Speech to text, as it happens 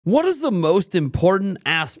What is the most important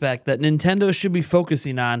aspect that Nintendo should be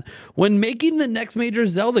focusing on when making the next major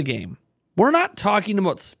Zelda game? We're not talking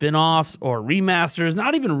about spin-offs or remasters,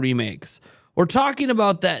 not even remakes. We're talking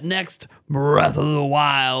about that next Breath of the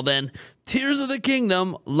Wild and Tears of the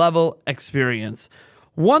Kingdom level experience.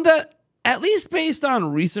 One that, at least based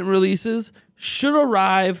on recent releases, should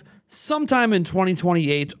arrive sometime in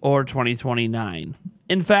 2028 or 2029.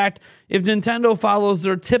 In fact, if Nintendo follows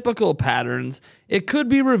their typical patterns, it could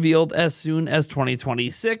be revealed as soon as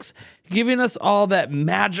 2026, giving us all that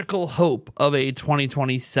magical hope of a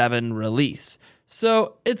 2027 release.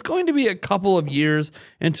 So it's going to be a couple of years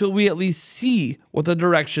until we at least see what the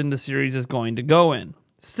direction the series is going to go in.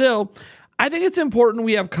 Still, I think it's important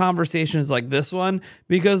we have conversations like this one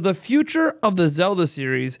because the future of the Zelda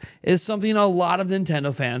series is something a lot of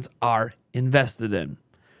Nintendo fans are invested in.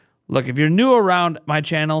 Look, if you're new around my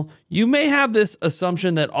channel, you may have this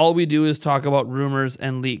assumption that all we do is talk about rumors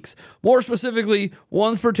and leaks, more specifically,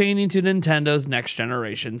 ones pertaining to Nintendo's next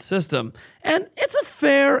generation system. And it's a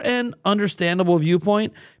fair and understandable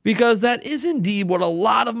viewpoint because that is indeed what a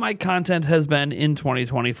lot of my content has been in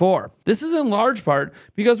 2024. This is in large part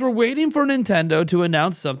because we're waiting for Nintendo to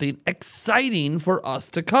announce something exciting for us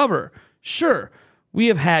to cover. Sure, we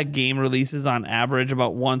have had game releases on average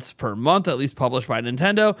about once per month, at least published by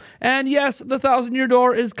Nintendo. And yes, the 1000-Year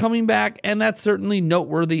Door is coming back, and that's certainly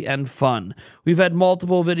noteworthy and fun. We've had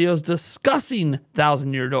multiple videos discussing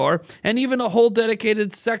 1000-Year Door, and even a whole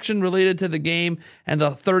dedicated section related to the game and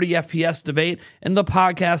the 30 FPS debate in the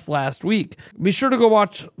podcast last week. Be sure to go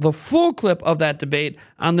watch the full clip of that debate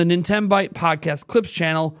on the Nintendo Byte Podcast Clips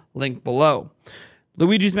channel, linked below.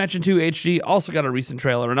 Luigi's Mansion 2 HD also got a recent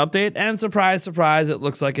trailer and update, and surprise, surprise, it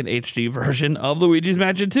looks like an HD version of Luigi's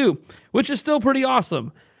Mansion 2, which is still pretty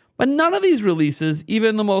awesome. But none of these releases,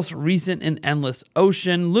 even the most recent in Endless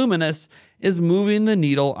Ocean, Luminous, is moving the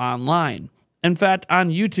needle online. In fact, on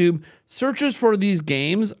YouTube, searches for these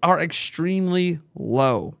games are extremely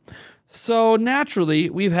low. So naturally,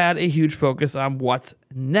 we've had a huge focus on what's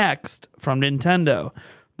next from Nintendo.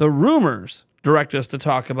 The rumors direct us to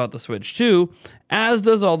talk about the Switch 2, as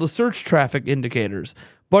does all the search traffic indicators.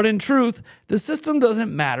 But in truth, the system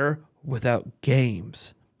doesn't matter without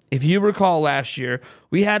games. If you recall last year,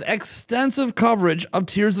 we had extensive coverage of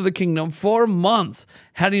Tears of the Kingdom for months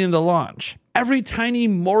heading into launch. Every tiny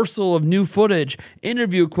morsel of new footage,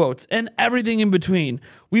 interview quotes, and everything in between.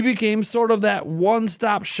 We became sort of that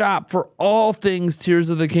one-stop shop for all things Tears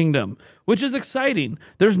of the Kingdom, which is exciting.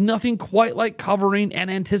 There's nothing quite like covering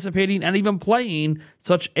and anticipating and even playing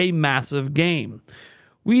such a massive game.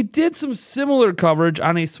 We did some similar coverage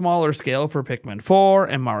on a smaller scale for Pikmin 4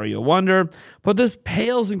 and Mario Wonder, but this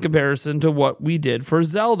pales in comparison to what we did for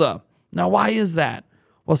Zelda. Now, why is that?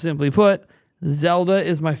 Well, simply put, Zelda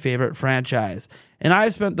is my favorite franchise, and I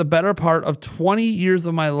spent the better part of 20 years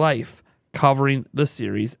of my life covering the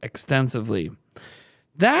series extensively.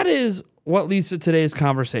 That is what leads to today's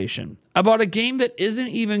conversation about a game that isn't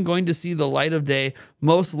even going to see the light of day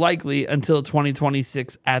most likely until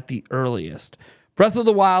 2026 at the earliest. Breath of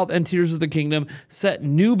the Wild and Tears of the Kingdom set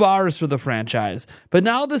new bars for the franchise, but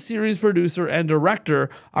now the series producer and director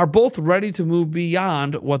are both ready to move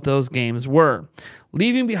beyond what those games were,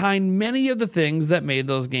 leaving behind many of the things that made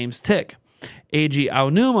those games tick. Eiji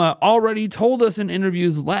Aonuma already told us in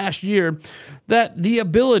interviews last year that the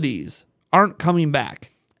abilities aren't coming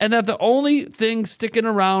back, and that the only thing sticking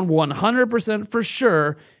around 100% for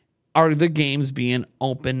sure are the games being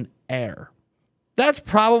open air. That's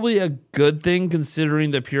probably a good thing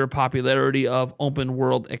considering the pure popularity of open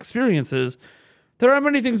world experiences. There are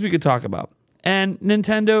many things we could talk about, and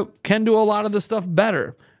Nintendo can do a lot of the stuff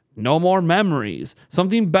better. No more memories,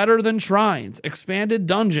 something better than shrines, expanded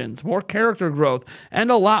dungeons, more character growth,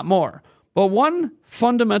 and a lot more. But one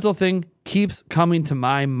fundamental thing keeps coming to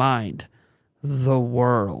my mind: the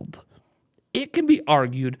world. It can be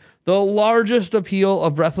argued the largest appeal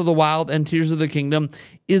of Breath of the Wild and Tears of the Kingdom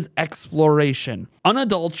is exploration.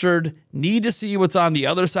 Unadulterated, need to see what's on the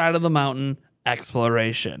other side of the mountain,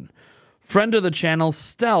 exploration. Friend of the channel,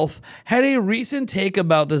 Stealth, had a recent take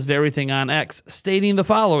about this very thing on X, stating the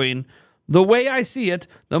following: "The way I see it,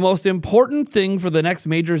 the most important thing for the next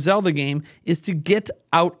major Zelda game is to get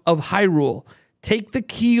out of Hyrule. Take the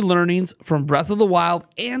key learnings from Breath of the Wild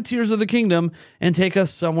and Tears of the Kingdom and take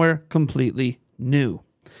us somewhere completely new."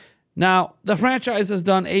 Now, the franchise has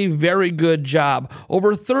done a very good job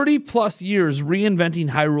over 30 plus years reinventing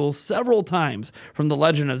Hyrule several times, from The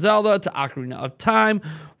Legend of Zelda to Ocarina of Time,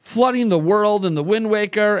 flooding the world in the Wind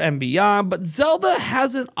Waker and beyond, but Zelda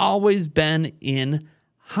hasn't always been in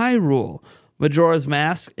Hyrule. Majora's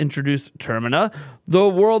Mask introduced Termina, the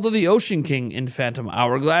world of the Ocean King in Phantom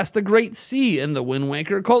Hourglass, the Great Sea in The Wind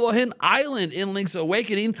Waker, Kolohin Island in Link's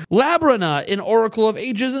Awakening, Labrana in Oracle of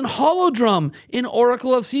Ages, and Holodrum in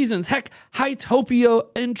Oracle of Seasons. Heck, Hytopia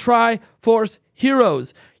in Triforce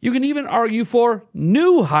Heroes. You can even argue for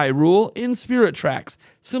New Hyrule in Spirit Tracks,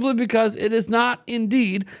 simply because it is not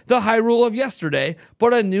indeed the Hyrule of yesterday,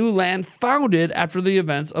 but a new land founded after the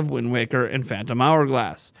events of Wind Waker and Phantom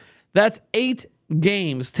Hourglass. That's 8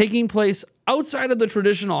 games taking place outside of the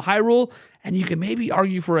traditional Hyrule, and you can maybe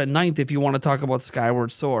argue for a 9th if you want to talk about Skyward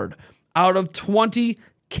Sword, out of 20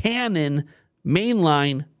 canon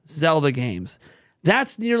mainline Zelda games.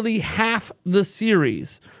 That's nearly half the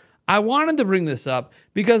series. I wanted to bring this up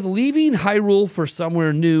because leaving Hyrule for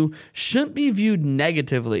somewhere new shouldn't be viewed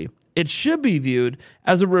negatively. It should be viewed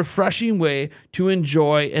as a refreshing way to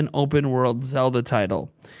enjoy an open world Zelda title.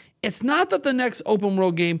 It's not that the next open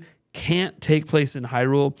world game can't take place in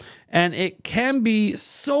Hyrule, and it can be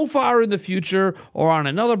so far in the future or on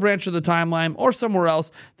another branch of the timeline or somewhere else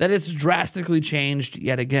that it's drastically changed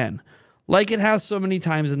yet again, like it has so many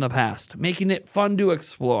times in the past, making it fun to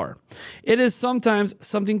explore. It is sometimes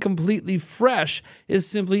something completely fresh is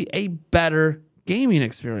simply a better gaming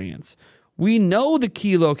experience. We know the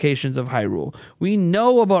key locations of Hyrule. We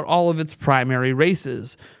know about all of its primary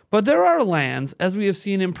races. But there are lands, as we have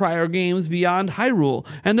seen in prior games, beyond Hyrule,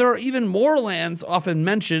 and there are even more lands often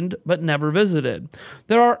mentioned but never visited.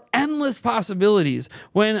 There are endless possibilities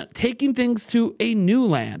when taking things to a new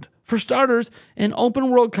land. For starters, an open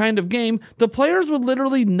world kind of game, the players would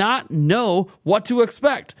literally not know what to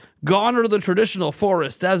expect. Gone are the traditional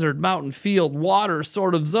forest, desert, mountain, field, water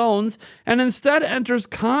sort of zones, and instead enters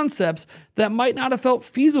concepts that might not have felt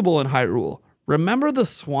feasible in Hyrule. Remember the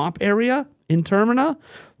swamp area in Termina?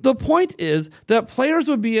 The point is that players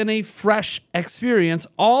would be in a fresh experience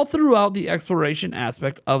all throughout the exploration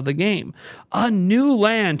aspect of the game. A new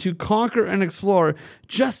land to conquer and explore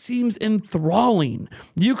just seems enthralling.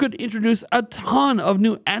 You could introduce a ton of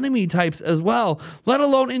new enemy types as well, let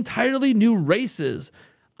alone entirely new races.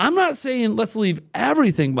 I'm not saying let's leave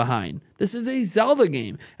everything behind. This is a Zelda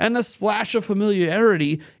game, and a splash of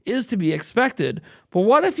familiarity is to be expected. But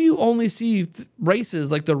what if you only see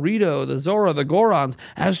races like the Rito, the Zora, the Gorons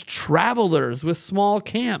as travelers with small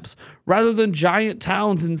camps rather than giant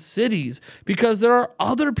towns and cities because there are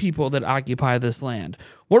other people that occupy this land?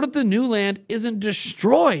 What if the new land isn't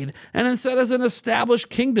destroyed and instead is an established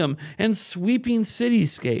kingdom and sweeping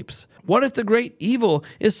cityscapes? What if the great evil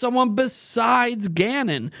is someone besides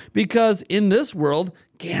Ganon? Because in this world,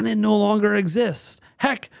 Ganon no longer exists.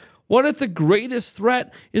 Heck, what if the greatest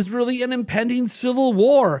threat is really an impending civil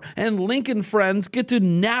war and Link and friends get to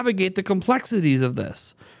navigate the complexities of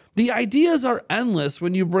this? The ideas are endless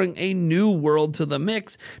when you bring a new world to the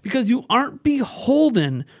mix because you aren't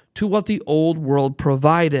beholden to what the old world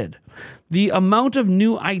provided. The amount of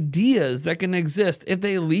new ideas that can exist if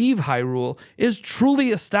they leave Hyrule is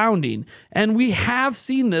truly astounding, and we have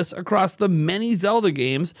seen this across the many Zelda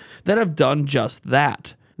games that have done just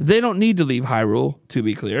that. They don't need to leave Hyrule, to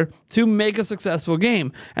be clear, to make a successful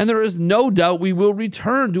game, and there is no doubt we will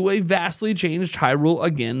return to a vastly changed Hyrule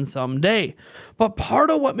again someday. But part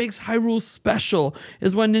of what makes Hyrule special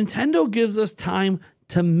is when Nintendo gives us time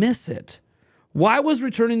to miss it. Why was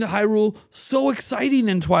returning to Hyrule so exciting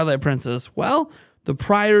in Twilight Princess? Well, the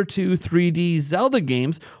prior two 3D Zelda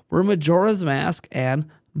games were Majora's Mask and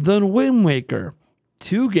The Wind Waker,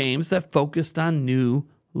 2 games that focused on new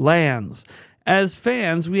lands. As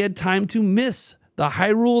fans, we had time to miss the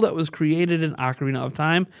Hyrule that was created in Ocarina of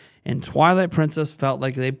Time, and Twilight Princess felt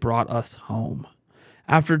like they brought us home.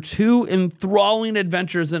 After 2 enthralling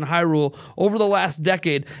adventures in Hyrule over the last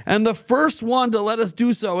decade, and the first one to let us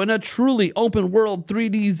do so in a truly open-world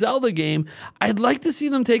 3D Zelda game, I'd like to see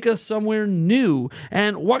them take us somewhere new,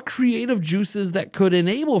 and what creative juices that could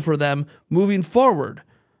enable for them moving forward.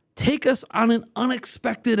 Take us on an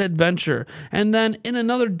unexpected adventure, and then in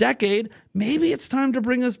another decade, maybe it's time to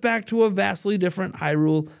bring us back to a vastly different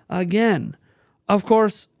Hyrule again. Of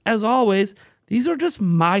course, as always, these are just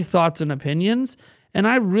my thoughts and opinions, and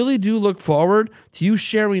I really do look forward to you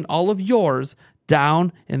sharing all of yours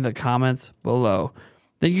down in the comments below.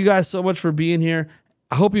 Thank you guys so much for being here.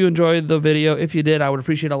 I hope you enjoyed the video. If you did, I would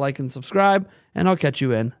appreciate a like and subscribe, and I'll catch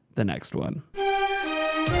you in the next one.